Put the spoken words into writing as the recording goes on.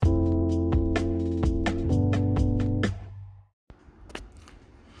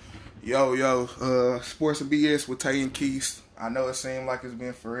Sports and BS with Tay and Keith. I know it seemed like it's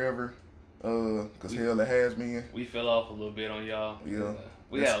been forever, cause hell it has been. We fell off a little bit on y'all. Yeah,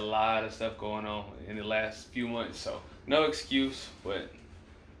 we had a lot of stuff going on in the last few months, so no excuse, but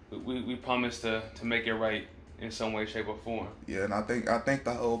we promised to make it right in some way, shape, or form. Yeah, and I think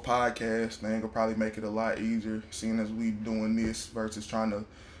the whole podcast thing will probably make it a lot easier, seeing as we doing this versus trying to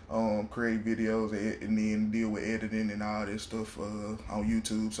create videos and then deal with editing and all this stuff on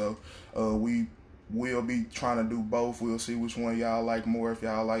YouTube. So we will be trying to do both. We'll see which one y'all like more. If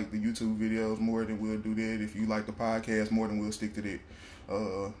y'all like the YouTube videos more, then we'll do that. If you like the podcast more, then we'll stick to that.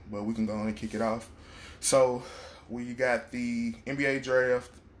 But we can go on and kick it off. So we got the NBA draft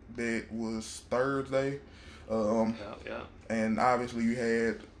that was Thursday. And obviously you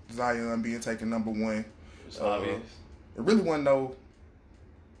had Zion being taken number one. It's obvious. It really wasn't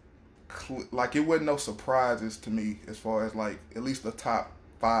no surprises to me as far as like at least the top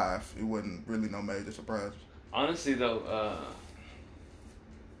five. It wasn't really no major surprises. Honestly though,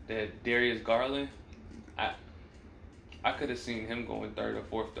 that Darius Garland, I could have seen him going third or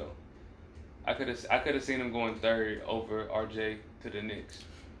fourth though. I could have seen him going third over RJ to the Knicks.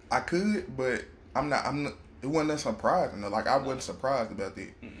 I could, but I'm not. It wasn't that surprising. Like I wasn't surprised about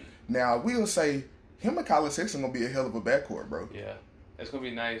that. Mm-hmm. Now I will say him and Collin Sexton gonna be a hell of a backcourt, bro. Yeah, it's gonna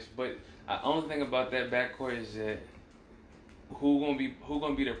be nice. But the only thing about that backcourt is that who gonna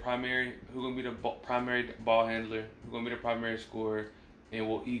be the primary ball handler, who gonna be the primary scorer, and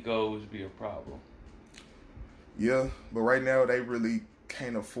will egos be a problem? Yeah, but right now they really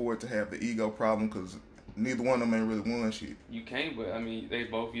can't afford to have the ego problem because neither one of them ain't really won shit. You can't, but I mean they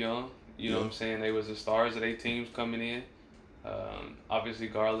both young. You know what I'm saying? They was the stars of their teams coming in. Obviously,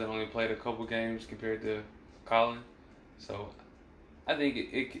 Garland only played a couple games compared to Collin. So, I think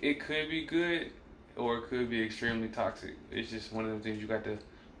it could be good or it could be extremely toxic. It's just one of them things you got to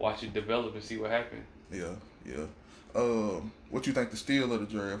watch it develop and see what happens. Yeah. What you think the steal of the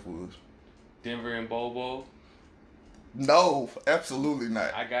draft was? Denver and Bobo? No, absolutely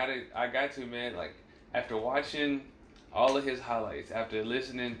not. I got to, man. Like, after watching all of his highlights, after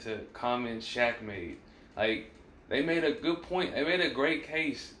listening to comments Shaq made, like, they made a good point. They made a great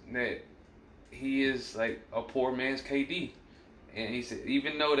case that he is like a poor man's KD. And he said,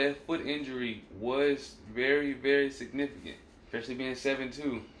 even though that foot injury was very, very significant, especially being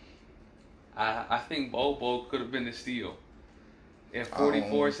 7'2", I think Bobo could have been the steal. In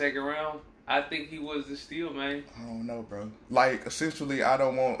 44 second round, I think he was the steal, man. I don't know, bro. Like, essentially, I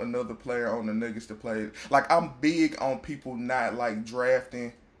don't want another player on the Nuggets to play. Like, I'm big on people not, like,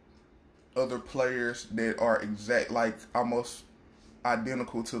 drafting other players that are almost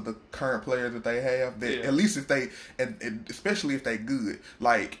identical to the current players that they have. That at least if they, and especially if they good.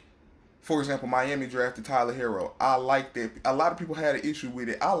 Like, for example, Miami drafted Tyler Hero. I like that. A lot of people had an issue with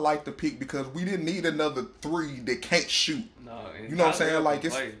it. I like the pick because we didn't need another three that can't shoot. No, you know what I'm saying? Like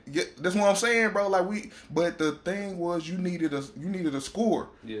that's what I'm saying, bro. Like but the thing was you needed a score.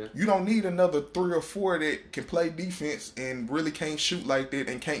 Yeah. You don't need another 3 or 4 that can play defense and really can't shoot like that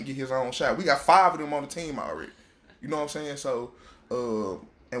and can't get his own shot. We got 5 of them on the team already. You know what I'm saying? So,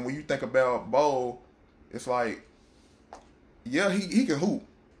 and when you think about Bo, it's like, yeah, he can hoop.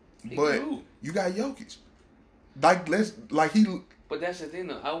 But you got Jokic. But that's the thing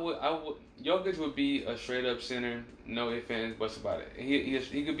though. I would Jokic would be a straight up center, no ifs, ands, buts about it.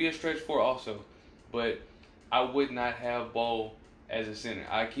 He could be a stretch 4 also, but I would not have Bo as a center.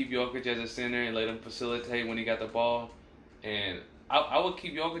 I keep Jokic as a center and let him facilitate when he got the ball, and I would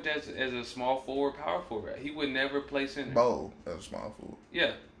keep Jokic as a small forward, power forward. He would never play center. Bo as a small forward.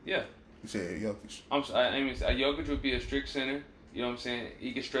 Yeah. You said Jokic. Jokic would be a strict center. You know what I'm saying?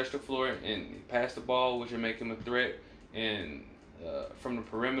 He can stretch the floor and pass the ball, which would make him a threat, and from the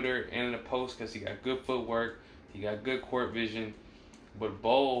perimeter and in the post because he got good footwork, he got good court vision. But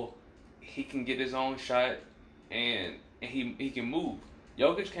Bo, he can get his own shot, and he can move.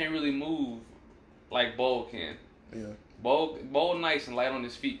 Jokic can't really move like Bo can. Yeah. Bo nice and light on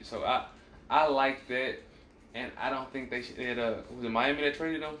his feet, so I like that, and I don't think they should. Was it Miami that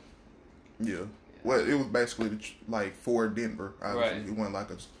traded him? Yeah. Well, it was basically for Denver. Obviously. Right. It wasn't like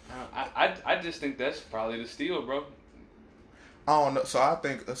I just think that's probably the steal, bro. I don't know. So I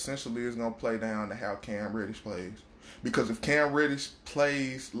think essentially it's gonna play down to how Cam Reddish plays. Because if Cam Reddish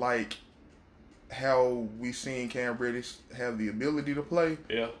plays like how we seen Cam Reddish have the ability to play,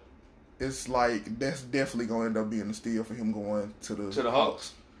 yeah, it's like that's definitely gonna end up being a steal for him going to the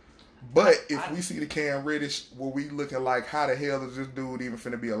Hawks. But if we see the Cam Reddish where we looking like how the hell is this dude even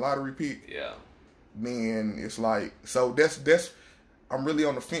finna be a lottery pick? Yeah. Then it's like, so that's I'm really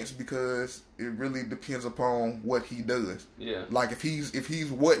on the fence because it really depends upon what he does. Yeah. Like if he's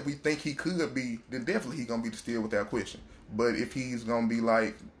what we think he could be, then definitely he's gonna be the steal without question. But if he's gonna be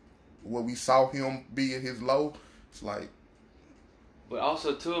like what we saw him be at his low, it's like. But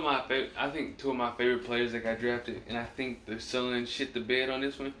also two of my favorite players that got drafted, and I think the Suns shit the bed on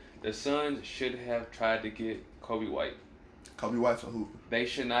this one. The Suns should have tried to get Kobe White. Kobe White's a hooper. They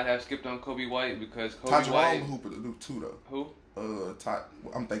should not have skipped on Kobe White because Kobe Ty White. Jerome hooper too though. Who?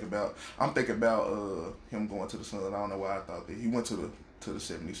 I'm thinking about him going to the Suns. I don't know why I thought that he went to the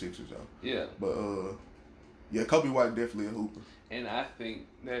 76ers though. Yeah. But yeah, Kobe White definitely a hooper. And I think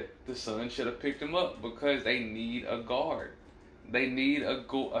that the Suns should have picked him up because they need a guard. They need a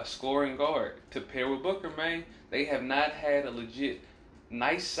scoring guard to pair with Booker, man. They have not had a legit,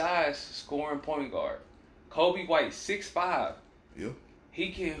 nice size scoring point guard. Kobe White, 6'5". Yeah.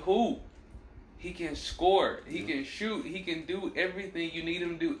 He can hoop. He can score. He can shoot. He can do everything you need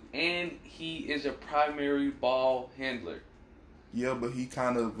him to do. And he is a primary ball handler. Yeah, but he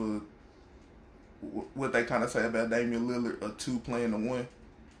kind of, what they kind of say about Damian Lillard, a 2 playing a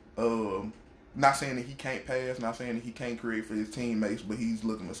 1. Not saying that he can't pass, not saying that he can't create for his teammates, but he's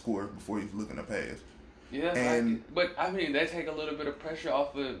looking to score before he's looking to pass. Yeah, and but I mean that take a little bit of pressure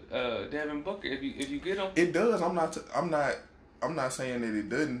off of Devin Booker if you get him. It does. I'm not saying that it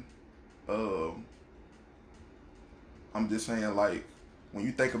doesn't. I'm just saying like when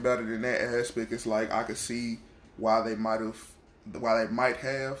you think about it in that aspect, it's like I could see why they might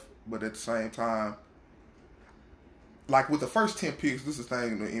have, but at the same time. Like with the first 10 picks, this is the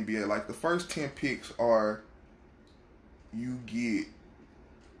thing in the NBA. Like the first 10 picks are, you get,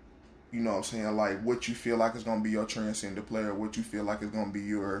 you know what I'm saying, like what you feel like is going to be your transcendent player, what you feel like is going to be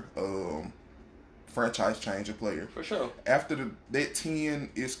your franchise changer player. For sure. After that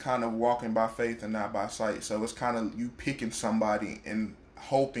 10 is kind of walking by faith and not by sight. So it's kind of you picking somebody and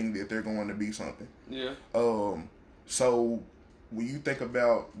hoping that they're going to be something. Yeah. So when you think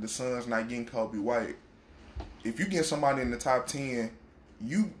about the Suns not getting Kobe White, if you get somebody in the top 10,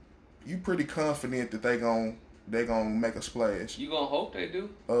 you pretty confident that they gonna make a splash. You gonna hope they do?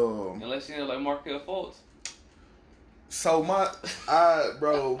 Unless you know like Markelle Fultz. So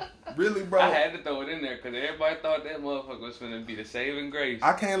bro, really, bro. I had to throw it in there because everybody thought that motherfucker was gonna be the saving grace.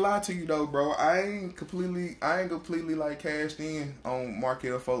 I can't lie to you though, bro. I ain't completely like cashed in on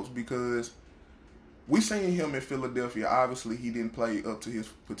Markelle Fultz because we seen him in Philadelphia. Obviously, he didn't play up to his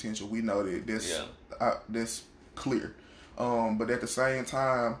potential. We know that. That's clear. But at the same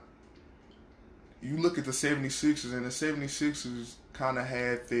time, you look at the 76ers, and the 76ers kind of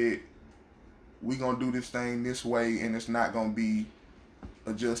had that we going to do this thing this way, and it's not going to be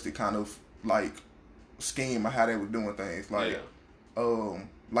adjusted kind of like scheme of how they were doing things. Like,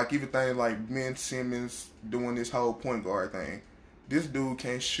 like even things like Ben Simmons doing this whole point guard thing. This dude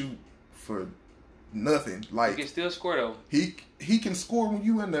can't shoot for nothing. Like he can still score though. He can score when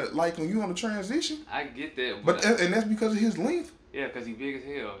you on the transition. I get that, but and that's because of his length. Yeah, because he big as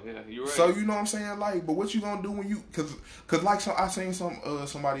hell. Yeah, you're right. So you know what I'm saying, like, but what you gonna do when you cause like I seen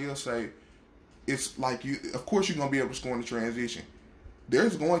somebody else say, it's like of course you're gonna be able to score in the transition.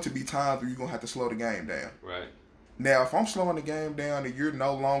 There's going to be times where you're gonna have to slow the game down. Right. Now, if I'm slowing the game down and you're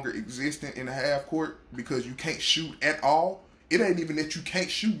no longer existent in the half court because you can't shoot at all, it ain't even that you can't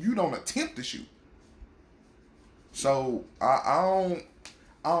shoot. You don't attempt to shoot. So I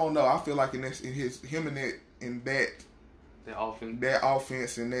don't know. I feel like in that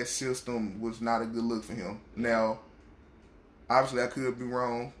offense and that system was not a good look for him. Now, obviously I could be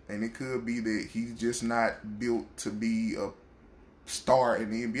wrong, and it could be that he's just not built to be a star in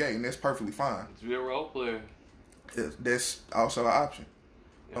the NBA, and that's perfectly fine. He's a real role player. That's also an option.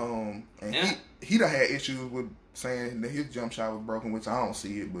 Yeah. He done had issues with saying that his jump shot was broken, which I don't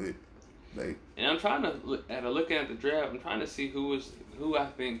see it, but and I'm trying to looking at the draft. I'm trying to see who I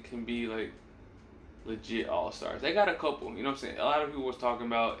think can be like legit all-stars. They got a couple. You know what I'm saying? A lot of people was talking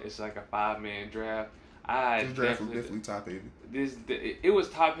about it's like a 5-man draft. This draft was definitely top heavy. It was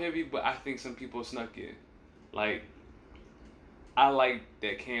top heavy, but I think some people snuck in. Like I like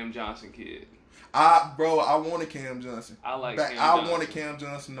that Cam Johnson kid. I wanted Cam Johnson. I wanted Cam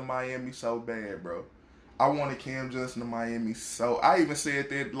Johnson to Miami so bad, bro. I wanted Cam Johnson to Miami so. I even said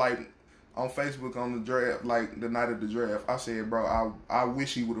that like on Facebook on the draft, like the night of the draft. I said, bro, I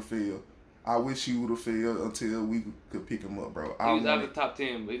wish he would have failed. I wish he would have failed until we could pick him up, bro. He was out of the top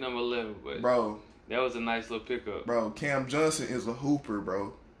 10, but he's number 11. But bro, that was a nice little pickup. Bro, Cam Johnson is a hooper,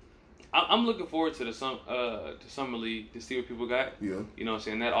 bro. I'm looking forward to the summer league to see what people got. Yeah. You know what I'm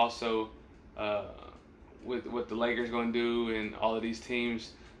saying? That also with what the Lakers going to do and all of these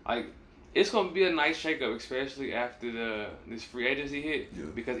teams. Like, It's gonna be a nice shakeup, especially after this free agency hit, Yeah.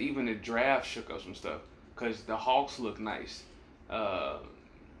 because even the draft shook up some stuff. Because the Hawks look nice. Who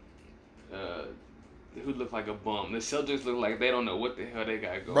look like a bum? The Celtics look like they don't know what the hell they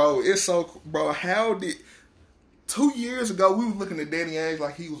got going. Bro, it's so... Bro, how did... 2 years ago, we was looking at Danny Ainge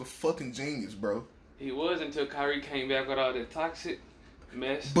like he was a fucking genius, bro. He was until Kyrie came back with all that toxic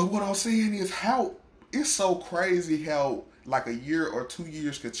mess. But what I'm saying is how... It's so crazy how, like, a year or 2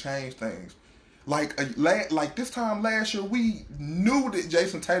 years could change things. Like this time last year, we knew that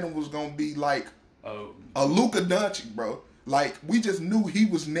Jason Tatum was going to be, like, a Luka Doncic, bro. Like, we just knew he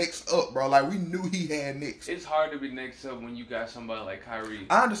was next up, bro. Like, we knew he had next. It's hard to be next up when you got somebody like Kyrie.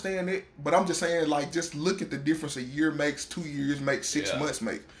 I understand it, but I'm just saying, like, just look at the difference a year makes, 2 years makes, 6 months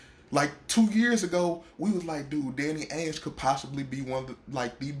make. Like, 2 years ago, we was like, dude, Danny Ainge could possibly be one of the,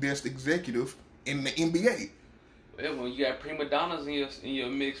 like, the best executive in the NBA. Yeah, when you got prima donnas in your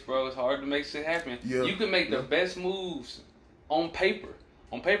mix, bro, it's hard to make shit happen. Yeah. You can make the best moves on paper.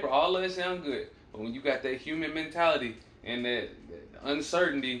 On paper, all of it sound good. But when you got that human mentality and that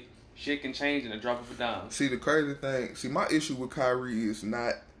uncertainty, shit can change in a drop of a dime. See, the crazy thing, my issue with Kyrie is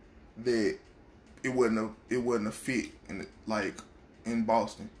not that it wasn't a fit in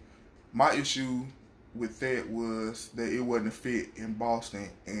Boston. My issue with that was that it wasn't a fit in Boston,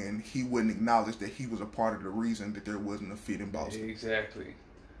 and he wouldn't acknowledge that he was a part of the reason that there wasn't a fit in Boston. Exactly.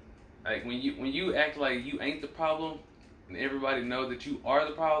 Like when you act like you ain't the problem, and everybody know that you are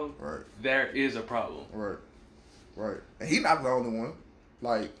the problem. Right. There is a problem. Right. And he's not the only one.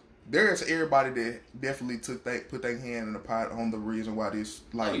 Like, there's everybody that definitely put their hand in the pot on the reason why this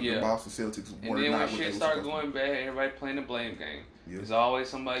the Boston Celtics were not. And then when shit started going bad, everybody playing the blame game. Yeah. It's always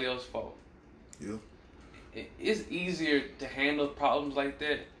somebody else's fault. Yeah. It's easier to handle problems like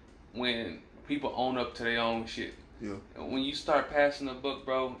that when people own up to their own shit. Yeah. And when you start passing the buck,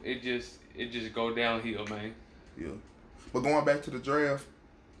 bro, it just go downhill, man. Yeah. But going back to the draft,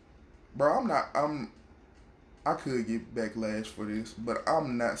 bro, I could get backlash for this, but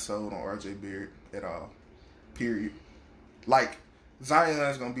I'm not sold on RJ Barrett at all. Period. Like,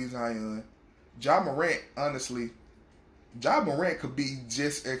 Zion's gonna be Zion. Ja Morant, honestly, Ja Morant could be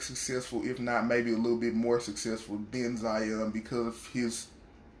just as successful, if not maybe a little bit more successful than Zion because of his,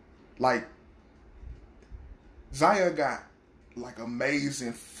 like, Zion got, like,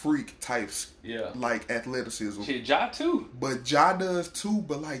 amazing freak types, like, athleticism. Shit, Ja too. But Ja does too,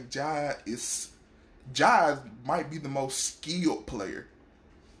 but, like, Ja might be the most skilled player.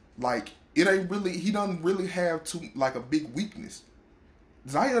 Like, he doesn't really have a big weakness.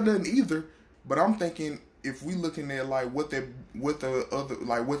 Zion doesn't either, but I'm thinking, if we looking at like what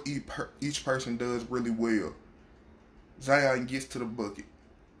each person does really well, Zion gets to the bucket.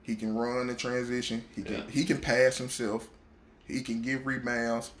 He can run in transition. He can pass himself. He can give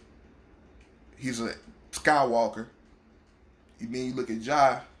rebounds. He's a Skywalker. And then you look at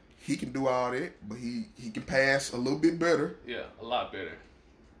Ja, he can do all that, but he can pass a little bit better. Yeah, a lot better.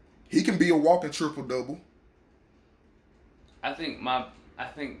 He can be a walking triple double. I think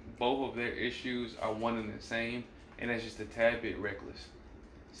both of their issues are one and the same, and that's just a tad bit reckless.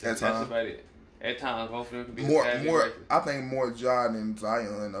 So that's about it. At times, both of them can be a tad bit reckless. I think more Ja than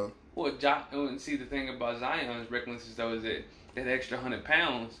Zion, though. Well, Ja, and see, the thing about Zion's recklessness, though, is that extra 100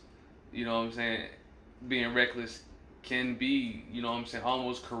 pounds, you know what I'm saying, being reckless can be, you know what I'm saying,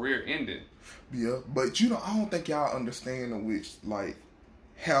 almost career ending. Yeah, but I don't think y'all understand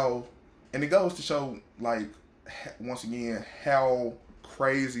how, and it goes to show, like, once again, how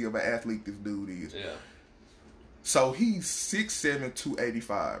crazy of an athlete this dude is. Yeah. So he's 6'7",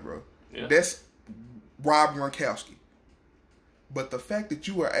 285, bro. Yeah. That's Rob Gronkowski. But the fact that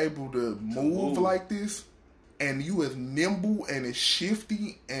you are able to move like this, and you as nimble and as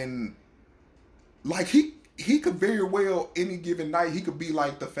shifty, and like he could very well any given night he could be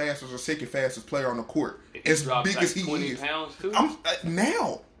like the fastest or second fastest player on the court. As big as he 20 is. Pounds too?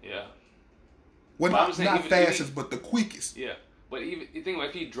 Now. Yeah. Well, not fastest, but the quickest. Yeah. But even you think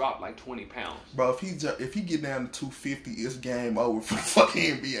if he dropped like 20 pounds, bro. If he get down to 250, it's game over for the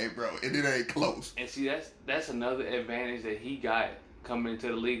fucking NBA, bro, and it ain't close. And see, that's another advantage that he got coming into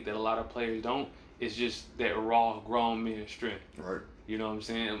the league that a lot of players don't. It's just that raw grown man strength. Right. You know what I'm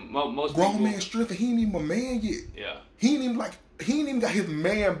saying? Most grown man strength, and he ain't even a man yet. Yeah. He ain't even got his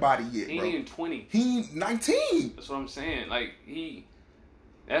man body yet, bro. He ain't even 20. He ain't 19. That's what I'm saying. Like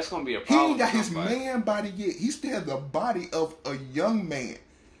that's gonna be a problem. He ain't got his man body yet. He still has the body of a young man.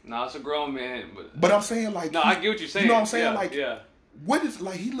 No, it's a grown man. But I'm saying, like, no, I get what you're saying. You know what I'm saying? Yeah, like, yeah. What is,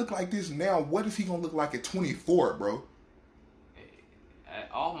 like, he look like this now? What is he gonna look like at 24, bro?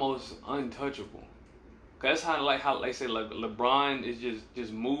 Almost untouchable. that's kind of like how they say like LeBron is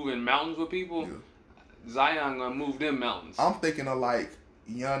just moving mountains with people. Yeah. Zion gonna move them mountains. I'm thinking of like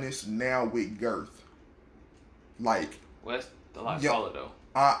Giannis now with girth. Like, well, that's a lot solid though.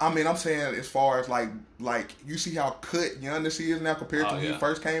 I mean, I'm saying as far as like you see how cut Giannis is now compared to when he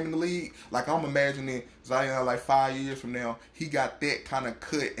first came in the league. Like, I'm imagining Zion like 5 years from now, he got that kind of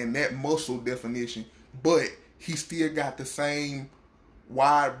cut and that muscle definition, but he still got the same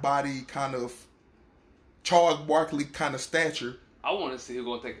wide body kind of Charles Barkley kind of stature. I want to see who's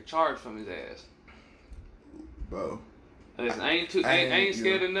gonna take a charge from his ass, bro. Listen, I ain't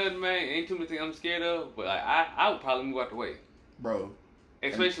scared of nothing, man. Ain't too many things I'm scared of, but like, I would probably move out the way, bro.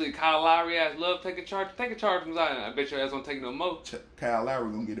 Especially Kyle Lowry ass love take a charge. Take a charge from Zion. I bet your ass won't take no more. Kyle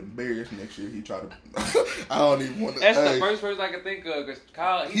Lowry gonna get embarrassed next year. He try to. I don't even want to. That's the first person I can think of because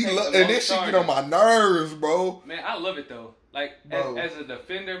Kyle. And this shit get on my nerves, bro. Man, I love it though. Like as a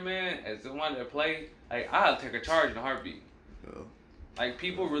defender, man, as the one that play, like I'll take a charge in a heartbeat. Yeah. Like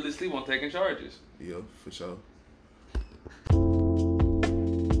people really sleep on taking charges. Yeah, for sure.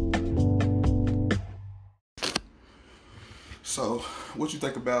 So, what you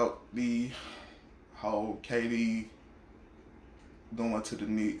think about the whole KD going to the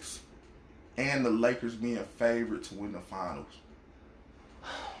Knicks and the Lakers being favored to win the finals?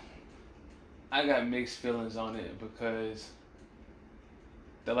 I got mixed feelings on it because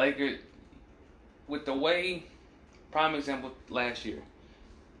the Lakers, with the way, prime example last year,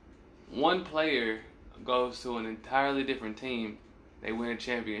 one player goes to an entirely different team, they win a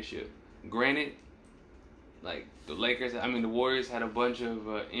championship. Granted, like the Warriors had a bunch of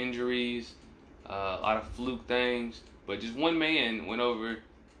injuries, a lot of fluke things, but just one man went over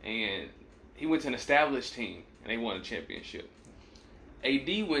and he went to an established team and they won a championship.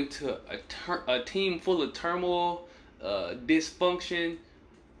 AD went to a team full of turmoil, dysfunction,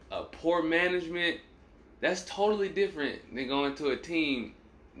 poor management. That's totally different than going to a team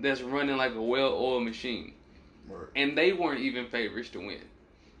that's running like a well-oiled machine. Right. And they weren't even favorites to win.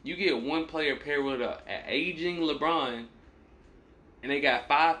 You get one player paired with an aging LeBron, and they got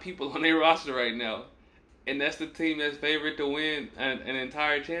 5 people on their roster right now, and that's the team that's favored to win an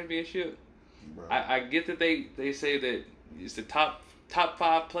entire championship. Right. I get that they say that it's the top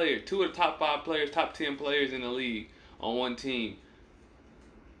 5 players, 2 of the top 5 players, top 10 players in the league on one team,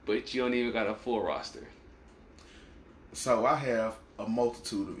 but you don't even got a full roster. So I have a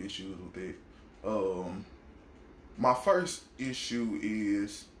multitude of issues with it. My first issue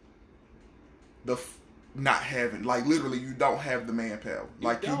is not having, like, literally you don't have the manpower.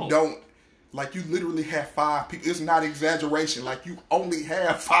 Like you don't, like you literally have 5 people. It's not exaggeration. Like you only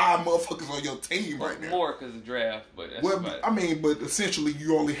have 5 motherfuckers on your team right now. More because of the draft, but that's but essentially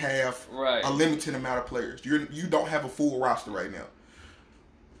you only have a limited amount of players. You don't have a full roster right now.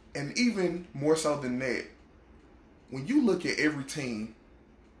 And even more so than that, when you look at every team,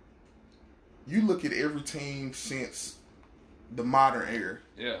 since the modern era.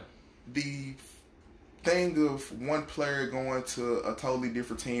 Yeah. The thing of one player going to a totally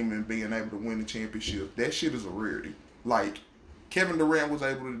different team and being able to win the championship, that shit is a rarity. Like, Kevin Durant was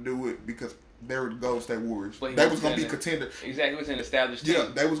able to do it because they were the Golden State Warriors. They was going to be contender. Exactly, it was an established team. Yeah,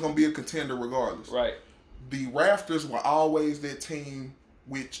 they was going to be a contender regardless. Right. The Raptors were always that team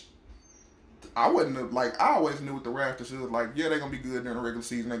which I always knew what the Raptors was like. Yeah, they're going to be good during the regular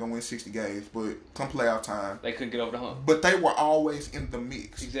season. They're going to win 60 games. But come playoff time, they couldn't get over the hump. But they were always in the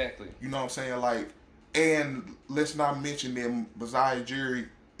mix. Exactly. You know what I'm saying? Like, and let's not mention that Masai Ujiri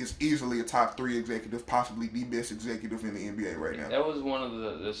is easily a top 3 executive, possibly the best executive in the NBA right now. That was one of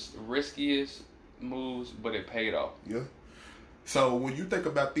the riskiest moves, but it paid off. Yeah. So when you think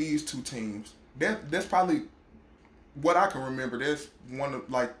about these 2 teams, that's probably what I can remember. That's one of,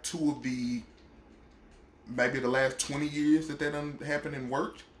 like, 2 of the maybe the last 20 years that done happened and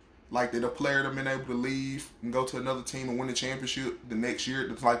worked. Like that a player that been able to leave and go to another team and win the championship the next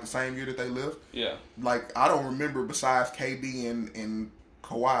year. It's like the same year that they left. Yeah. Like, I don't remember besides KD and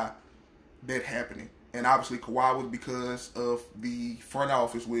Kawhi that happening. And obviously Kawhi was because of the front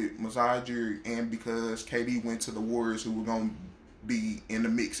office with Masai Ujiri and because KD went to the Warriors, who were going to be in the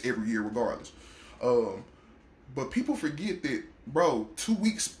mix every year regardless. But people forget that, bro, 2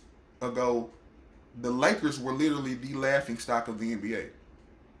 weeks ago, the Lakers were literally the laughingstock of the NBA.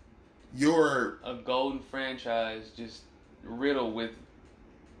 You're a golden franchise just riddled with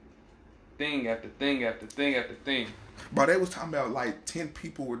thing after thing after thing after thing. But they was talking about like 10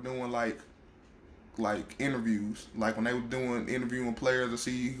 people were doing like interviews, like when they were interviewing players to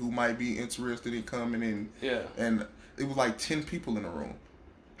see who might be interested in coming in. Yeah. And it was like 10 people in the room.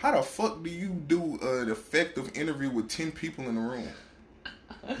 How the fuck do you do an effective interview with 10 people in the room?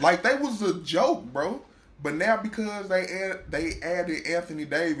 Like, that was a joke, bro. But now because they added Anthony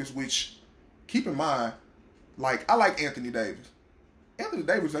Davis, which keep in mind, like I like Anthony Davis. Anthony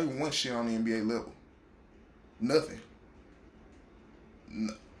Davis ain't won shit on the NBA level. Nothing.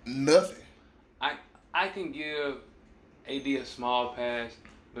 Nothing. I can give AD a small pass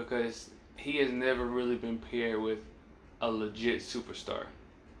because he has never really been paired with a legit superstar.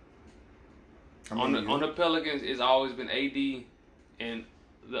 On the Pelicans, it's always been AD and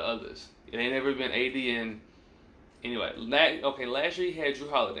the others. It ain't never been AD and anyway. Last year he had Drew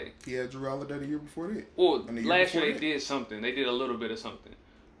Holiday. He had Drew Holiday the year before that. Well, last year they did something. They did a little bit of something,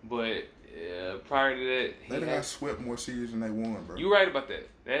 but prior to that, they got swept more series than they won, bro. You're right about that.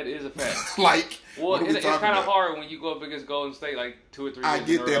 That is a fact. It's kind of hard when you go up against Golden State like 2 or 3 years I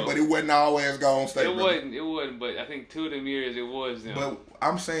get that, but it wasn't always Golden State. It wasn't. But I think 2 of them years it was them. But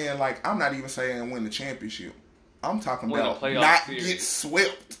I'm saying, like, I'm not even saying win the championship. I'm talking about not get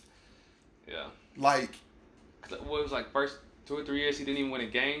swept. Yeah. Like, what it was like first 2 or 3 years he didn't even win a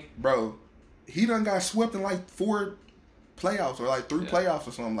game. Bro, he done got swept in like 4 playoffs or like 3 playoffs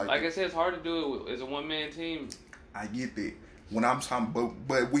or something like that. Like I said, it's hard to do it as a one-man team. I get that. When I'm talking,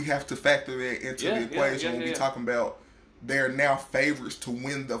 but we have to factor that into the equation when we talking about they're now favorites to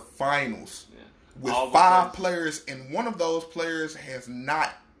win the finals with 5 players, and one of those players has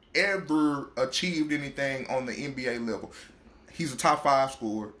not ever achieved anything on the NBA level. He's a top 5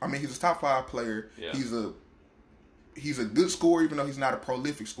 scorer. I mean, he's a top 5 player. Yeah. He's a good scorer, even though he's not a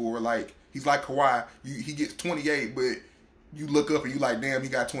prolific scorer. Like he's like Kawhi. He gets 28, but you look up and you like, damn, he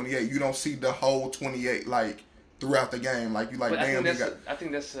got 28. You don't see the whole 28 like throughout the game. Like you like, damn, he got. I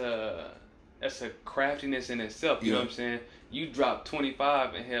think that's a craftiness in itself. You know what I'm saying? You drop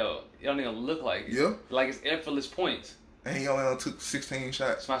 25 and hell, it don't even look like it. Yeah. Like it's effortless points. And he only took 16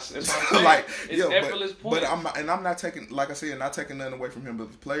 shots. That's what I'm saying. Like, it's effortless points. But I'm not taking, like I said, not taking nothing away from him as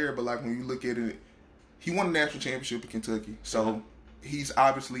a player. But like when you look at it, he won a national championship in Kentucky, so he's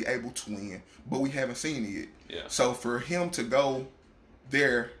obviously able to win. But we haven't seen it yet. Yeah. So for him to go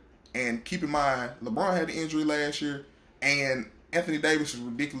there, and keep in mind, LeBron had an injury last year, and Anthony Davis is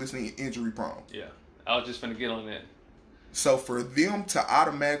ridiculously injury prone. Yeah, I was just going to get on that. So for them to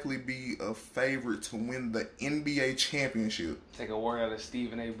automatically be a favorite to win the NBA championship. Take a word out of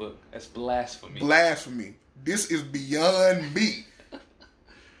Stephen A. book. That's blasphemy. Blasphemy. This is beyond me.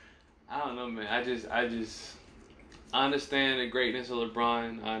 I don't know, man. I understand the greatness of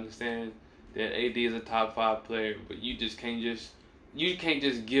LeBron. I understand that AD is a top 5 player, but you can't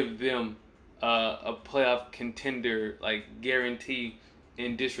just give them a playoff contender like guarantee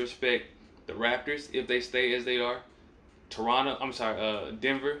and disrespect the Raptors if they stay as they are.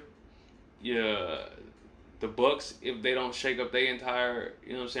 Denver, the Bucks if they don't shake up their entire,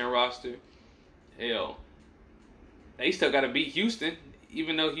 roster. Hell, they still got to beat Houston,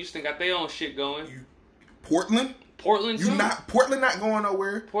 even though Houston got their own shit going. Portland too. Portland not going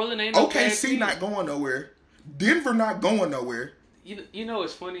nowhere. Portland ain't no OKC not going nowhere. Denver not going nowhere. You know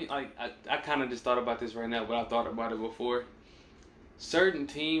it's funny. Like I kind of just thought about this right now, but I thought about it before. Certain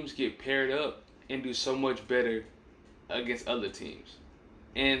teams get paired up and do so much better against other teams,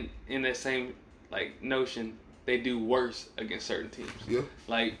 and in that same notion, they do worse against certain teams. Yeah.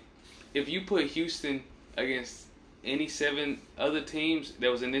 Like if you put Houston against any 7 other teams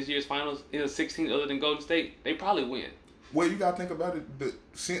that was in this year's finals, 16 other than Golden State, they probably win. Well, you gotta think about it. But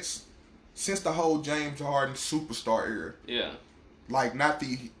since the whole James Harden superstar era, yeah, like not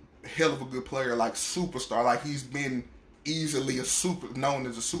the hell of a good player, like superstar, like he's been easily known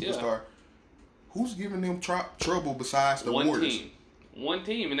as a superstar. Yeah. Who's giving them trouble besides the Warriors? One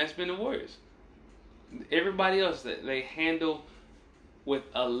team, and that's been the Warriors. Everybody else that they handle with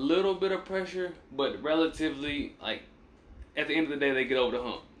a little bit of pressure, but relatively, at the end of the day, they get over the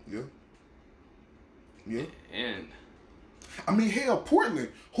hump. Yeah. Yeah. And I mean, hell, Portland.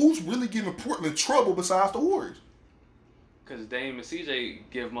 Who's really giving Portland trouble besides the Warriors? Because Dame and CJ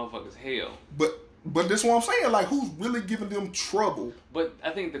give motherfuckers hell. But that's what I'm saying. Like, who's really giving them trouble? But I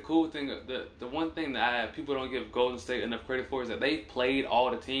think the cool thing, the one thing that people don't give Golden State enough credit for is that they played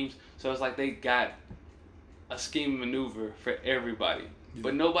all the teams. So it's like they got a scheme maneuver for everybody. Yeah.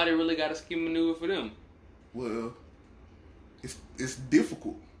 But nobody really got a scheme maneuver for them. Well, it's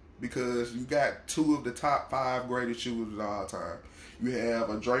difficult because you got 2 of the top 5 greatest shooters of all time. You have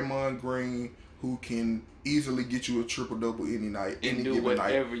a Draymond Green who can easily get you a triple-double any night. And do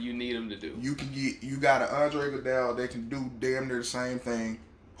whatever you need him to do. You got an Andre Iguodala that can do damn near the same thing,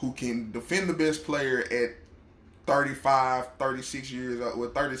 who can defend the best player at 35, 36 years old, or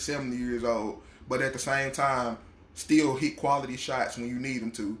 37 years old, but at the same time, still hit quality shots when you need them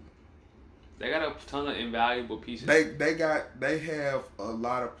to. They got a ton of invaluable pieces. They have a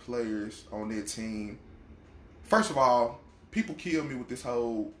lot of players on their team first of all, people kill me with this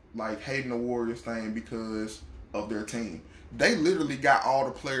whole like hating the Warriors thing because of their team. They literally got all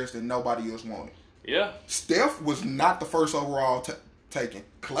the players that nobody else wanted. Yeah. Steph was not the first overall taken.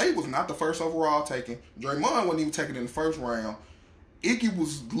 Clay was not the first overall taken. Draymond wasn't even taken in the first round. Iggy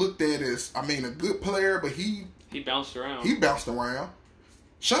was looked at as, I mean, a good player, but he bounced around. He bounced around.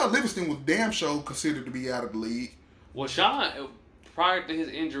 Sean Livingston was damn sure considered to be out of the league. Well, Sean, prior to his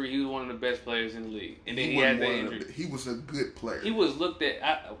injury, he was one of the best players in the league, and then he had the injury. He was a good player. He was looked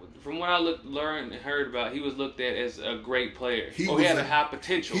at, from what I learned and heard about, he was looked at as a great player. He had a high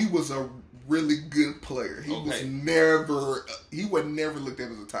potential. He was a really good player. He was never looked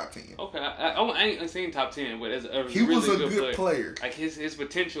at as a top 10. Okay, I ain't seen top 10, but as a he really was a good player. Like his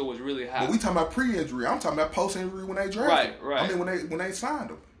potential was really high. But we talking about pre-injury. I'm talking about post-injury when they drafted. Right. I mean when they signed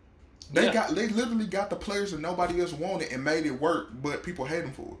him. They literally got the players that nobody else wanted and made it work, but people hate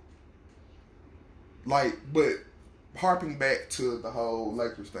them for it. Like, but harping back to the whole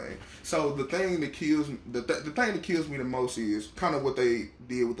Lakers thing. So the thing that kills me, the thing that kills me the most is kind of what they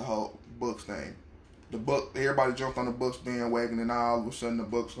did with the whole Bucks thing. Everybody jumped on the Bucks bandwagon, and now all of a sudden the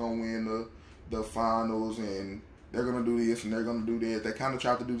Bucks gonna win the finals, and they're gonna do this and they're gonna do that. They kind of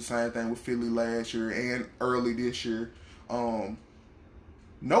tried to do the same thing with Philly last year and early this year.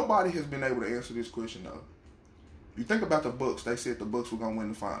 Nobody has been able to answer this question though. You think about the Bucks. They said the Bucks were gonna win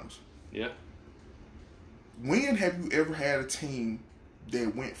the finals. Yeah. When have you ever had a team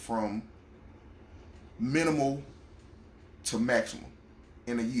that went from minimal to maximum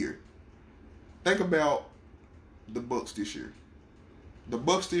in a year? Think about the Bucks this year. The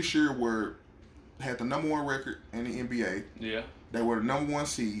Bucks this year had the number 1 record in the NBA. Yeah. They were the number 1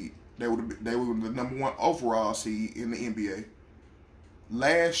 seed. They were the number 1 overall seed in the NBA.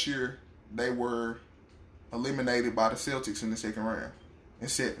 Last year, they were eliminated by the Celtics in the second round in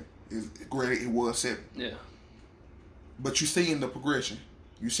 7. Granted, it was 7. Yeah. But you seen the progression.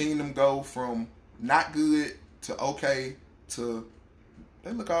 You seen them go from not good to okay to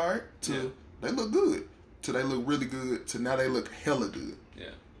they look all right to they look good to they look really good to now they look hella good.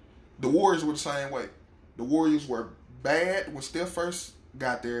 Yeah. The Warriors were the same way. The Warriors were bad when Steph first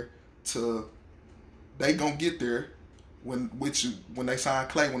got there to they gonna get there when they signed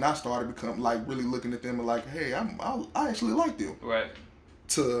Clay. When I started become like really looking at them and like, hey, I actually like them. Right.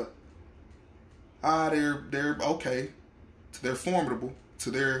 To they're okay, to they're formidable,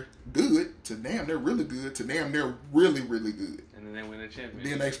 to they're good, to damn they're really good, to damn they're really really good. And then they win a championship.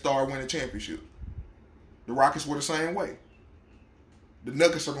 Then they start winning championship. The Rockets were the same way. The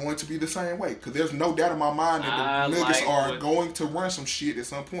Nuggets are going to be the same way because there's no doubt in my mind that the Nuggets are going to run some shit at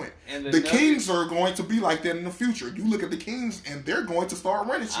some point. And the Kings are going to be like that in the future. You look at the Kings and they're going to start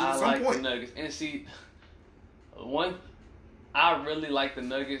running shit at some point. The Nuggets. And see, I really like the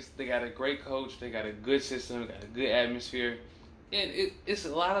Nuggets. They got a great coach. They got a good system. Got a good atmosphere. And it's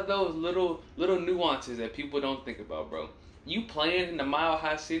a lot of those little nuances that people don't think about, bro. You playing in the Mile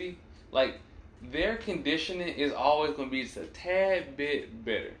High City, like, their conditioning is always going to be just a tad bit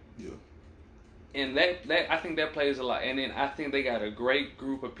better. Yeah. And that I think that plays a lot. And then I think they got a great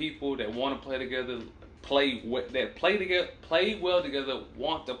group of people that want to play together, play well together,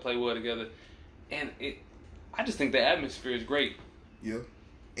 want to play well together. And I just think the atmosphere is great. Yeah.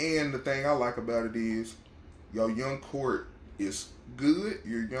 And the thing I like about it is your young court is good.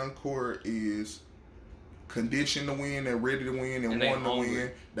 Your young court is conditioned to win. They're ready to win and want to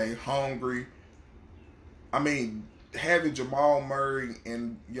win. They hungry. I mean, having Jamal Murray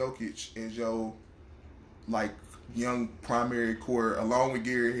and Jokic as your like young primary core, along with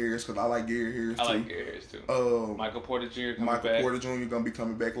Gary Harris, because I like Gary Harris too. I like Gary Harris too. Michael Porter Jr. Porter Jr. gonna be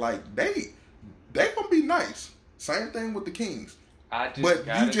coming back. Like they gonna be nice. Same thing with the Kings. I just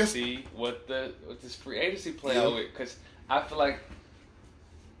gotta see what this free agency play out with, because I feel like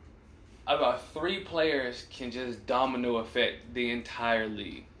about 3 players can just domino affect the entire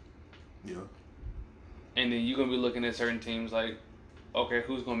league. Yeah. And then you're going to be looking at certain teams like, okay,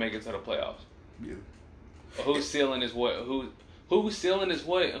 who's going to make it to the playoffs? Yeah. Whose ceiling is what? Whose ceiling is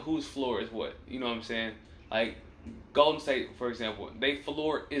what and whose floor is what? You know what I'm saying? Like, Golden State, for example, their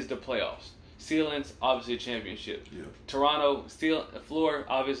floor is the playoffs. Ceiling's obviously a championship. Yeah. Toronto, floor,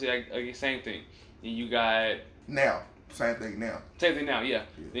 obviously, same thing. And you got... Now. Same thing now. Yeah.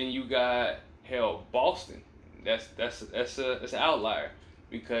 Then you got, Boston. That's an outlier.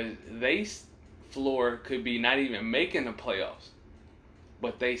 Because they... floor could be not even making the playoffs,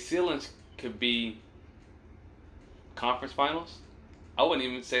 but they ceilings could be conference finals. I wouldn't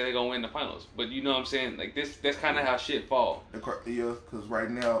even say they're gonna win the finals, but you know what I'm saying. Like that's kind of how shit fall. Yeah, because right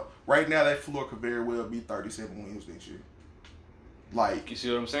now that floor could very well be 37 wins this year. Like, you see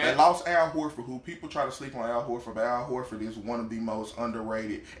what I'm saying? They lost Al Horford, who people try to sleep on Al Horford, but Al Horford is one of the most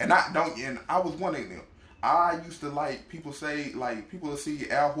underrated. And I was one of them. I used to like people say people see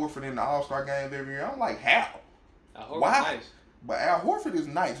Al Horford in the All-Star games every year. I'm like, how? Why? Nice. But Al Horford is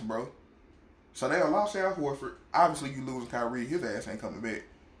nice, bro. So they lost Al Horford. Obviously, you losing Kyrie, his ass ain't coming back.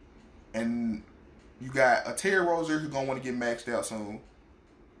 And you got a Terry Rozier who's gonna want to get maxed out soon.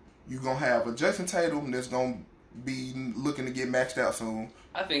 You gonna have a Jason Tatum that's gonna be looking to get maxed out soon.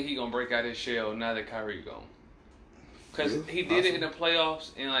 I think he gonna break out his shell now that Kyrie gone. Because he did it in the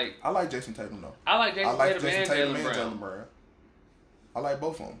playoffs and like. I like Jason Tatum though. I like Jason Tatum and Jaylen Brown. I like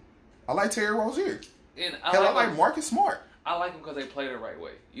both of them. I like Terry Rozier. And I like Marcus Smart. I like him because they play the right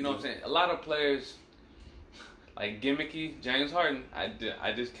way. You know what I'm saying? A lot of players like gimmicky. James Harden,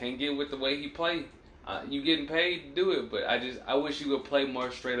 I just can't get with the way he play. You getting paid to do it, but I wish you would play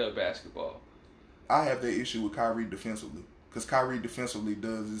more straight up basketball. I have that issue with Kyrie defensively because Kyrie defensively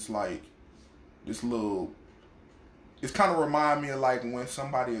does this little. It's kind of remind me of like when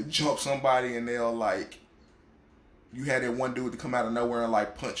somebody will jump somebody and they'll like. You had that one dude to come out of nowhere and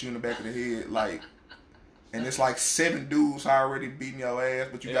like punch you in the back of the head, like, and it's like 7 dudes already beating your ass,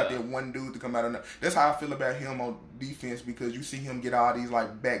 but you got that one dude to come out of nowhere. That's how I feel about him on defense because you see him get all these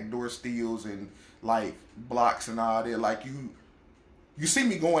like backdoor steals and like blocks and all that. Like you see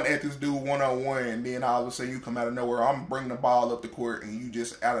me going at this dude 1-on-1, and then all of a sudden you come out of nowhere. I'm bringing the ball up the court, and you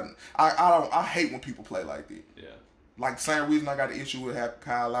just I hate when people play like that. Yeah. Like the same reason I got an issue with how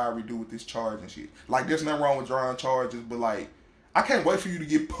Kyle Lowry do with this charge and shit. Like there's nothing wrong with drawing charges, but like I can't wait for you to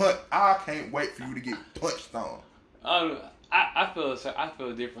get punched. I can't wait for you to get punched on. I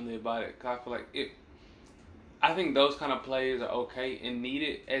feel differently about it because I feel like I think those kind of plays are okay and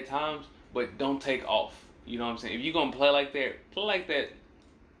needed at times, but don't take off. You know what I'm saying? If you're gonna play like that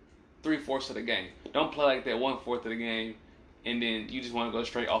 3/4 of the game. Don't play like that 1/4 of the game, and then you just want to go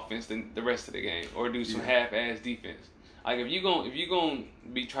straight offense the rest of the game, or do some half-ass defense. Like if you gonna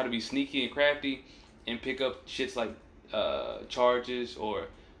try to be sneaky and crafty, and pick up shits like charges or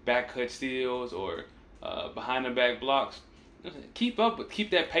back cut steals or behind the back blocks. Keep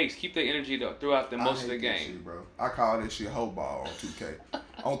that pace, keep that energy throughout most of the game. Shit, bro. I call that shit hoe ball on 2K.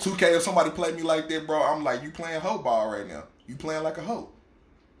 On 2K, if somebody play me like that, bro, I'm like, you playing hoe ball right now. You playing like a hoe.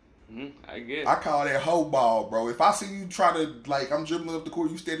 I guess. I call that hoe ball, bro. If I see you try to, like, I'm dribbling up the court,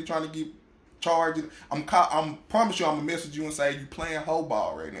 you steady trying to get charged, I'm promise you I'm gonna message you and say you playing hoe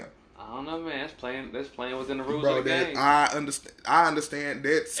ball right now. I don't know, man. That's playing within the rules of the game. I understand.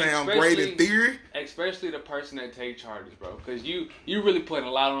 That sound great in theory. Especially the person that take charges, bro. Because you really putting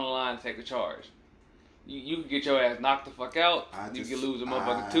a lot on the line to take a charge. You can get your ass knocked the fuck out. You can lose a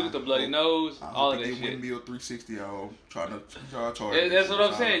motherfucking tooth, a bloody nose, all of that shit. I hope you 360 on trying to draw charges. That's what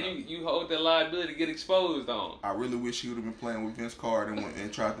I'm saying. You hold that liability to get exposed on. I really wish he would have been playing with Vince Carter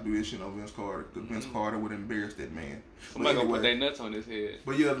and tried to do this shit on Vince Carter. Because Vince Carter would embarrass that man. Somebody gonna put their nuts on his head.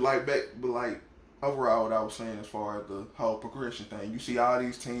 But yeah, overall, what I was saying as far as the whole progression thing, you see all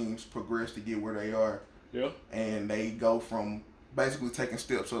these teams progress to get where they are. Yeah. And they go from basically taking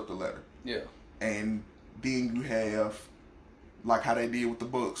steps up the ladder. Yeah. And then you have, like how they did with the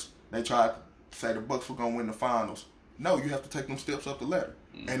Bucks. They tried to say the Bucks were gonna win the finals. No, you have to take them steps up the ladder,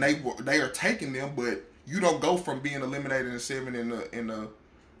 and they are taking them. But you don't go from being eliminated in 7 in the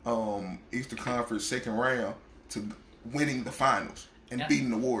Eastern Conference second round to winning the finals and beating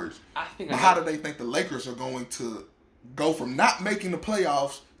the Warriors. But how do they think the Lakers are going to go from not making the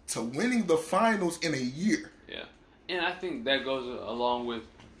playoffs to winning the finals in a year? Yeah, and I think that goes along with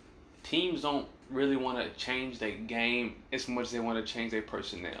teams don't really want to change their game as much as they want to change their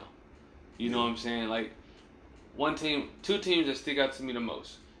personnel. You know what I'm saying? Like, two teams that stick out to me the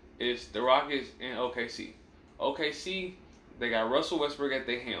most is the Rockets and OKC. OKC, they got Russell Westbrook at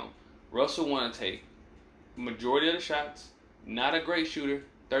their helm. Russell want to take majority of the shots. Not a great shooter,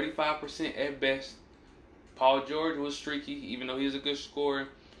 35% at best. Paul George was streaky, even though he's a good scorer.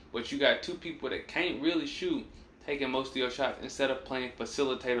 But you got two people that can't really shoot, taking most of your shots instead of playing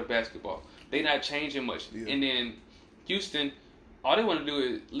facilitator basketball. They not changing much. Yeah. And then Houston, all they want to do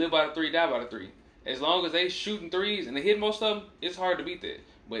is live by the 3, die by the 3. As long as they shooting threes and they hit most of them, it's hard to beat that.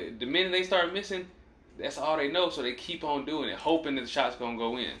 But the minute they start missing, that's all they know. So they keep on doing it, hoping that the shot's going to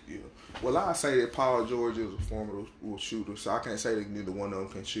go in. Yeah. Well, I say that Paul George is a formidable shooter, so I can't say that neither one of them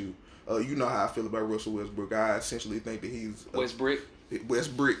can shoot. You know how I feel about Russell Westbrook. I essentially think that he's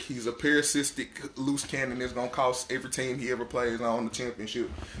Westbrook. He's a parasitic loose cannon that's gonna cost every team he ever plays on the championship.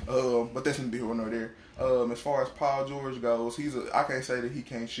 But that's neither here nor there. As far as Paul George goes, I can't say that he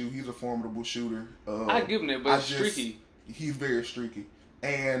can't shoot. He's a formidable shooter. I give him that, but streaky. He's very streaky,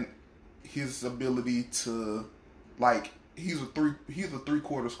 and his ability to he's a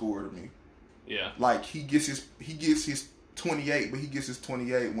 3/4 scorer to me. Yeah. Like he gets his 28, but he gets his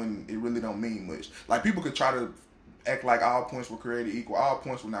 28 when it really don't mean much. Like people could try to act like all points were created equal. All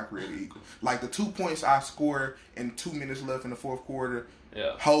points were not created equal. Like the 2 points I scored in 2 minutes left in the fourth quarter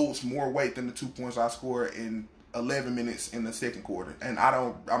holds more weight than the 2 points I scored in 11 minutes in the second quarter. And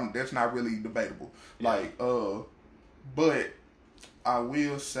that's not really debatable. Yeah. Like, but I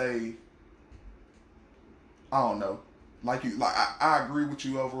will say, I don't know. Like I agree with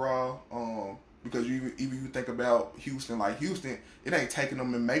you overall. Because even you think about Houston, like Houston, it ain't taking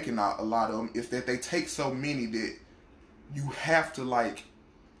them and making a lot of them. It's that they take so many that you have to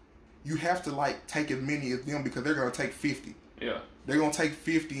take as many as them because they're gonna take 50. Yeah. They're gonna take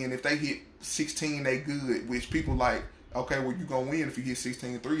 50, and if they hit 16, they good. Which people like, okay, well you gonna win if you hit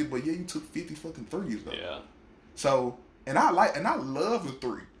 16 threes, but yeah, you took 50 fucking threes though. Yeah. So I love the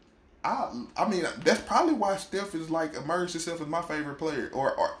three. I mean, that's probably why Steph is like emerged himself as my favorite player,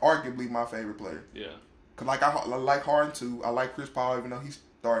 or arguably my favorite player. Yeah. Cause like I like Harden too. I like Chris Paul, even though he's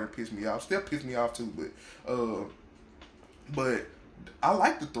starting to piss me off. Steph pissed me off too, but I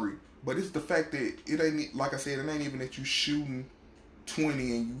like the three. But it's the fact that it ain't, like I said, it ain't even that you shooting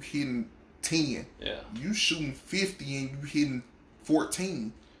 20 and you hitting 10. Yeah. You shooting 50 and you hitting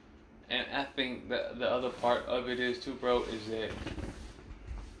 14. And I think the other part of it is too, bro, is that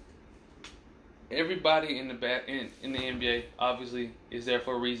everybody in the NBA obviously is there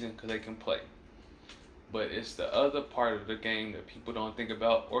for a reason because they can play. But it's the other part of the game that people don't think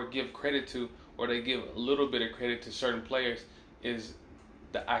about or give credit to, or they give a little bit of credit to certain players, is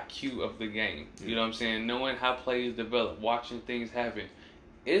the IQ of the game. Yeah. You know what I'm saying? Knowing how plays develop, watching things happen.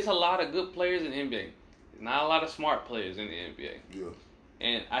 It's a lot of good players in the NBA. Not a lot of smart players in the NBA. Yeah.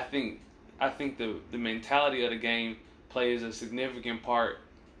 And I think the mentality of the game plays a significant part,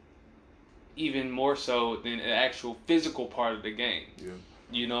 even more so than the actual physical part of the game. Yeah.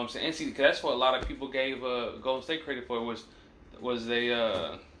 You know what I'm saying? And see, cause that's what a lot of people gave Golden State credit for was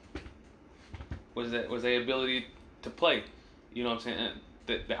their ability to play. You know what I'm saying? And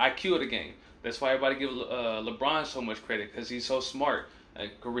the IQ of the game. That's why everybody gives LeBron so much credit, because he's so smart.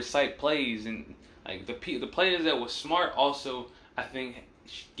 Like, could recite plays, and like the players that were smart also, I think,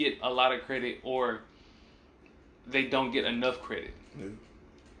 get a lot of credit, or they don't get enough credit. Yeah.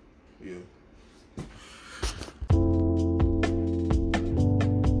 Yeah.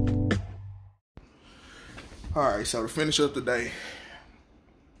 All right, so to finish up the day,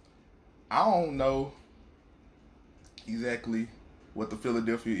 I don't know exactly what the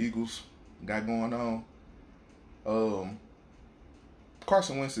Philadelphia Eagles got going on.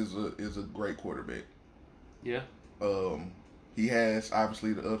 Carson Wentz is a great quarterback. Yeah. He has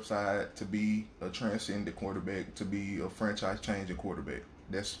obviously the upside to be a transcendent quarterback, to be a franchise-changing quarterback.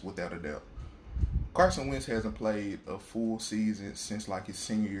 That's without a doubt. Carson Wentz hasn't played a full season since like his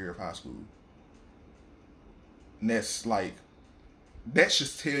senior year of high school. And that's like, that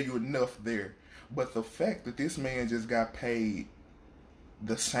should tell you enough there. But the fact that this man just got paid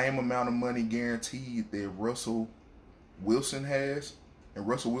the same amount of money guaranteed that Russell Wilson has, and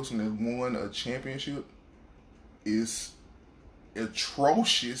Russell Wilson has won a championship, is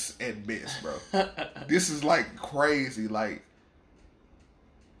atrocious at best, bro. This is like crazy. Like,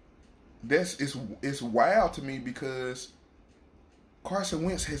 it's wild to me because Carson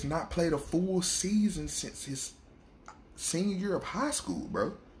Wentz has not played a full season since his senior year of high school,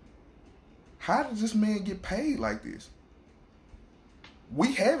 bro. How does this man get paid like this?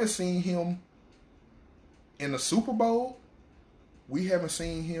 We haven't seen him in the Super Bowl. We haven't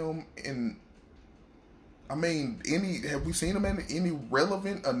seen him in, have we seen him in any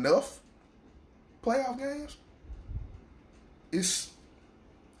relevant enough playoff games? It's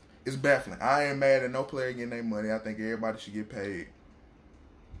baffling. I ain't mad at no player getting their money. I think everybody should get paid.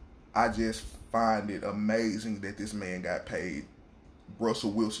 I just find it amazing that this man got paid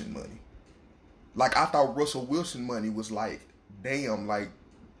Russell Wilson money. Like, I thought Russell Wilson money was like, damn, like,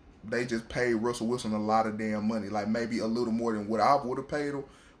 they just paid Russell Wilson a lot of damn money. Like, maybe a little more than what I would have paid him.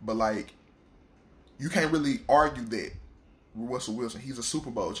 But, like, you can't really argue that with Russell Wilson. He's a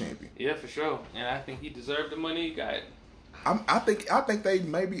Super Bowl champion. Yeah, for sure. And I think he deserved the money he got. I think they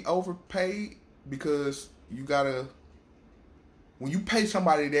maybe overpaid, because you gotta, when you pay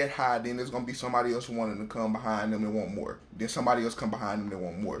somebody that high, then there's gonna be somebody else wanting to come behind them and want more. Then somebody else come behind them and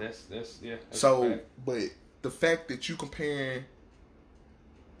want more. That's so, but the fact that you comparing,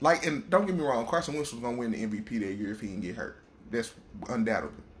 like, and don't get me wrong, Carson Wentz was gonna win the MVP that year if he didn't get hurt. That's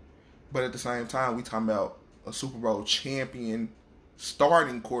undoubtedly. But at the same time, we talking about a Super Bowl champion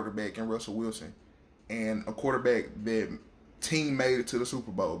starting quarterback in Russell Wilson, and a quarterback that team made it to the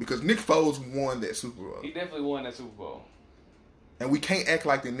Super Bowl, because Nick Foles won that Super Bowl. He definitely won that Super Bowl. And we can't act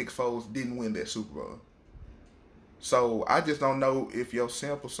like that Nick Foles didn't win that Super Bowl. So I just don't know if your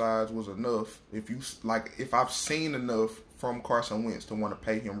sample size was enough. If I've seen enough from Carson Wentz to want to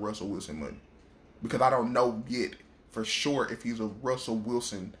pay him Russell Wilson money, because I don't know yet for sure if he's a Russell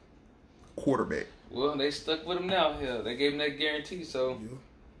Wilson quarterback. Well, they stuck with him now. Hell, they gave him that guarantee. So,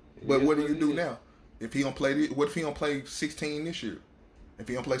 yeah. But what do you do now? If he don't play, what if he don't play 16 this year? If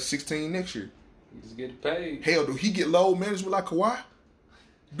he don't play 16 next year, he just get paid. Hell, do he get load management like Kawhi?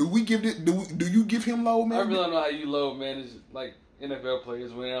 Do we give it? Do you give him load management? I really don't know how you load manage like NFL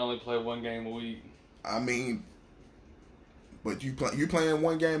players when they only play one game a week. I mean, but you playing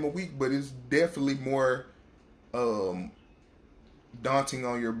one game a week, but it's definitely more daunting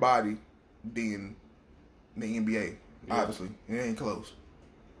on your body than the NBA. Yeah. Obviously, it ain't close.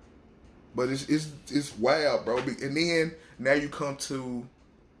 But it's wild, bro. And then now you come to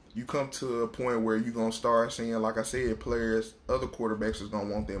a point where you're gonna start seeing, like I said, players, other quarterbacks is gonna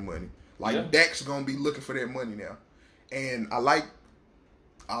want their money. Like Dak's gonna be looking for that money now. And I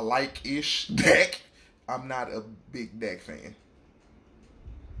like ish Dak. I'm not a big Dak fan.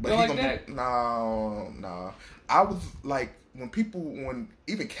 But you Dak? No. I was like, when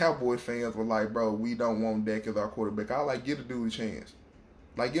even Cowboy fans were like, bro, we don't want Dak as our quarterback. I give the dude a chance.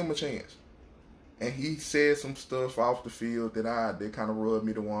 Like, give him a chance. And he said some stuff off the field that kind of rubbed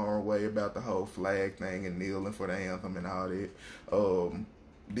me the wrong way about the whole flag thing and kneeling for the anthem and all that.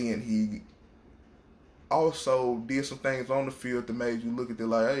 Then he also did some things on the field that made you look at it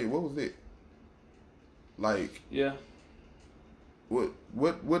like, hey, what was it? Like, yeah.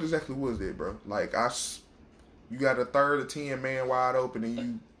 What exactly was it, bro? Like, you got a 3rd or 10 man wide open and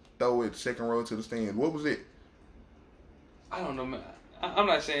you throw it second row to the stands. What was it? I don't know, man. I'm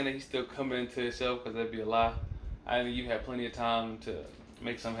not saying that he's still coming into himself, because that'd be a lie. I think you've had plenty of time to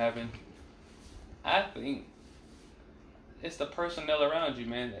make something happen. I think it's the personnel around you,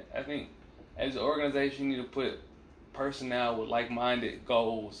 man. I think as an organization, you need to put personnel with like-minded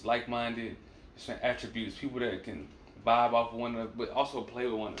goals, like-minded attributes, people that can vibe off one another, but also play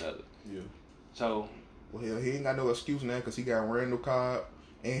with one another. Yeah. So. Well, hell, he ain't got no excuse now because he got Randall Cobb,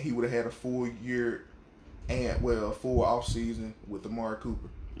 and he would have had a full year. A full off season with Amari Cooper.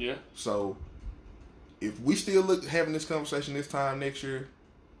 Yeah. So if we still having this conversation this time next year,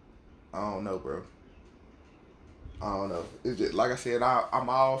 I don't know, bro. I don't know. It's just, like I said, I'm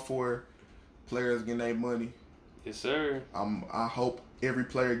all for players getting their money. Yes, sir. I hope every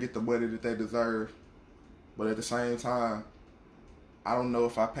player get the money that they deserve, but at the same time, I don't know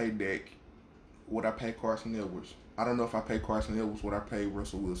if I pay Dak what I pay Carson Edwards. I don't know if I pay Carson Edwards what I pay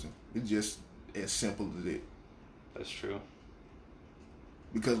Russell Wilson. It's just as simple as it. That's true.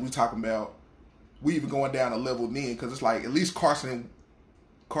 Because we even going down a level then, because it's like at least Carson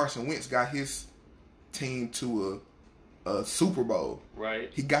Wentz got his team to a Super Bowl.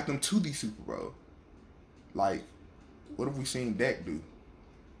 Right. He got them to the Super Bowl. Like, what have we seen Dak do?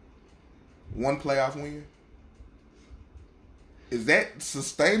 One playoff win? Is that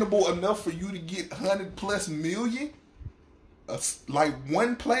sustainable enough for you to get $100+ million? Like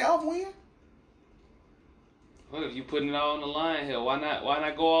one playoff win? Well, if you putting it all on the line here, why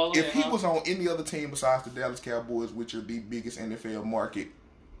not go all in? If he was on any other team besides the Dallas Cowboys, which are the biggest NFL market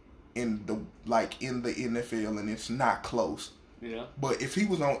in the NFL, and it's not close. Yeah. But if he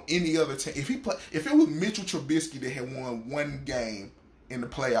was on any other team, if it was Mitchell Trubisky that had won one game in the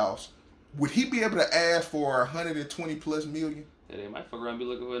playoffs, would he be able to ask for $120+ million? Yeah, they might fuck around and be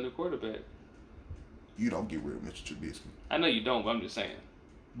looking for a new quarterback. You don't get rid of Mitchell Trubisky. I know you don't, but I'm just saying.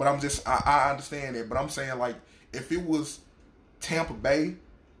 But I understand that. But I'm saying, like, if it was Tampa Bay,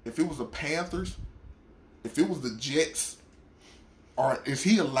 if it was the Panthers, if it was the Jets, or is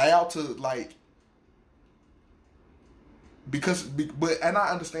he allowed to, like, and I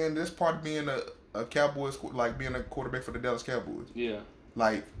understand this part of being a Cowboys, like being a quarterback for the Dallas Cowboys. Yeah.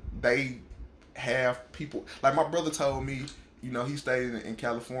 Like, they have people, like my brother told me, he stayed in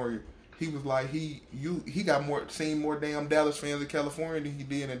California. He was like, he got seen more damn Dallas fans in California than he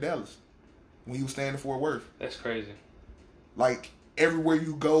did in Dallas when he was staying in Fort Worth. That's crazy. Like, everywhere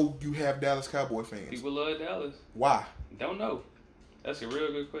you go, you have Dallas Cowboy fans. People love Dallas. Why? Don't know. That's a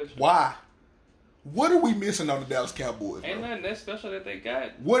real good question. Why? What are we missing on the Dallas Cowboys, bro? Ain't nothing that special that they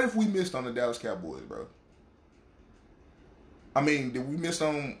got. What if we missed on the Dallas Cowboys, bro? I mean, did we miss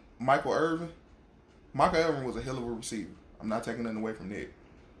on Michael Irvin? Michael Irvin was a hell of a receiver. I'm not taking nothing away from that.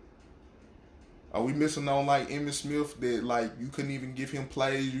 Are we missing on, like, Emmitt Smith that, like, you couldn't even give him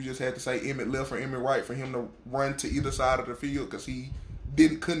plays? You just had to say Emmitt left or Emmitt right for him to run to either side of the field because he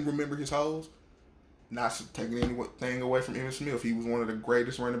couldn't remember his holes? Not taking anything away from Emmitt Smith. He was one of the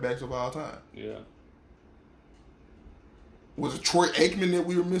greatest running backs of all time. Yeah. Was it Troy Aikman that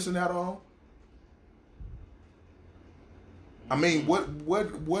we were missing out on? I mean, what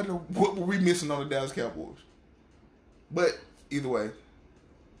were we missing on the Dallas Cowboys? But either way,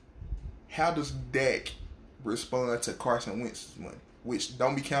 how does Dak respond to Carson Wentz's money? Which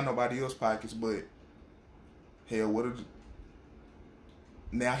don't be counting nobody else's pockets, but hell, what is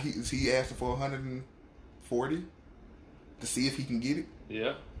now he asking for 140 to see if he can get it?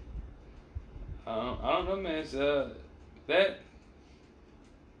 Yeah. I don't know, man. It's, that.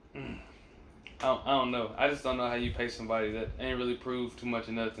 I don't know. I just don't know how you pay somebody that ain't really proved too much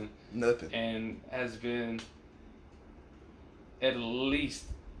of nothing. Nothing. And has been at least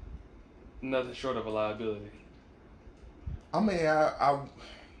nothing short of a liability. I mean,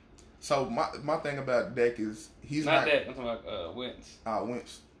 so my thing about Dak is he's not Dak. I'm talking about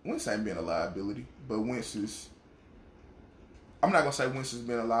Wentz. Wentz ain't been a liability, but Wentz is. I'm not gonna say Wentz has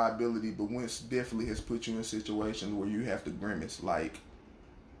been a liability, but Wentz definitely has put you in situations where you have to grimace. Like,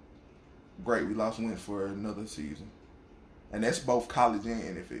 great, we lost Wentz for another season, and that's both college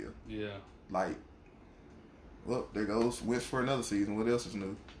and NFL. Yeah. Like, well, there goes Wentz for another season. What else is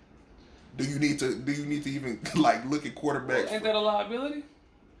new? Do you need to even like look at quarterbacks? Well, ain't that a liability?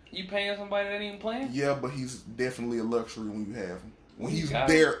 You paying somebody that ain't even playing? Yeah, but he's definitely a luxury when you have him. When he's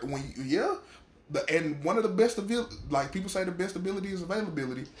there, and one of the best like people say, the best ability is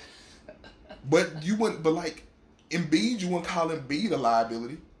availability. But you wouldn't. But like Embiid, you wouldn't call Embiid a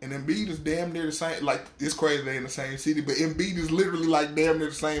liability. And Embiid is damn near the same. Like, it's crazy they're in the same city, but Embiid is literally like damn near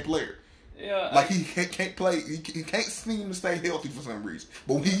the same player. Yeah, like he can't play. He can't seem to stay healthy for some reason.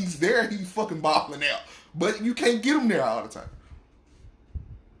 But when he's there, he's fucking balling out. But you can't get him there all the time.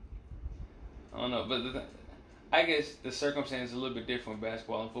 I don't know, but I guess the circumstance is a little bit different with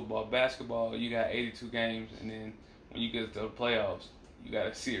basketball and football. Basketball, you got 82 games, and then when you get to the playoffs, you got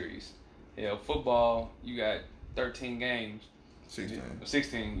a series. Yeah, football, you got 13 games. 16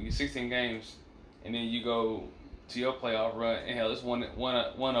 games, and then you go to your playoff run, and hell, it's one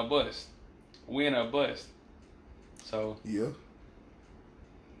a bust. Win or bust. So yeah,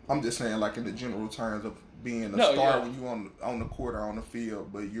 I'm just saying, like in the general terms of being a star when you on the court or on the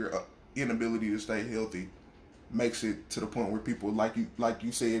field, but your inability to stay healthy makes it to the point where people like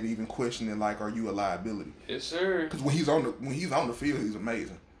you said, even questioning like, are you a liability? Yes, sir. Because when he's on the field, he's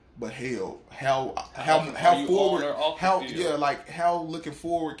amazing. But hell, how forward, how looking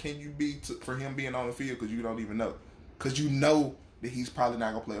forward can you be for him being on the field? Because you don't even know, because you know that he's probably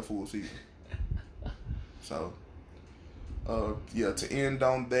not gonna play a full season. So, to end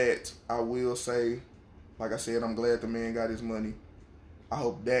on that, I will say, like I said, I'm glad the man got his money. I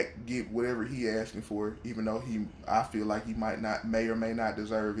hope Dak get whatever he asking for, even though I feel like he may or may not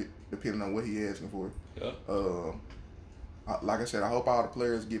deserve it, depending on what he asking for. Yeah. Like I said, I hope all the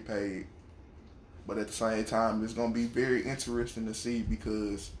players get paid, but at the same time, it's gonna be very interesting to see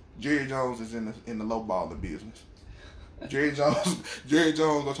because Jerry Jones is in the lowballing business. Jerry Jones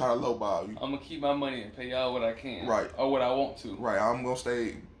gonna try to lowball you. I'm gonna keep my money and pay y'all what I can, right, or what I want to. Right, I'm gonna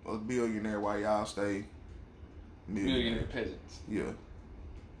stay a billionaire while y'all stay millionaire peasants. Yeah,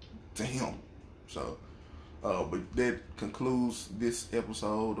 to him. So, but that concludes this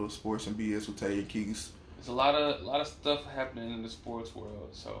episode of Sports and BS with Tay and Keys. There's a lot of stuff happening in the sports world,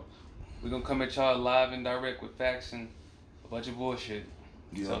 so we're gonna come at y'all live and direct with facts and a bunch of bullshit.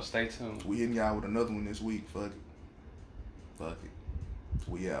 Yeah. So stay tuned. We hitting y'all with another one this week. Fuck it.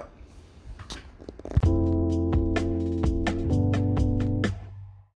 We out.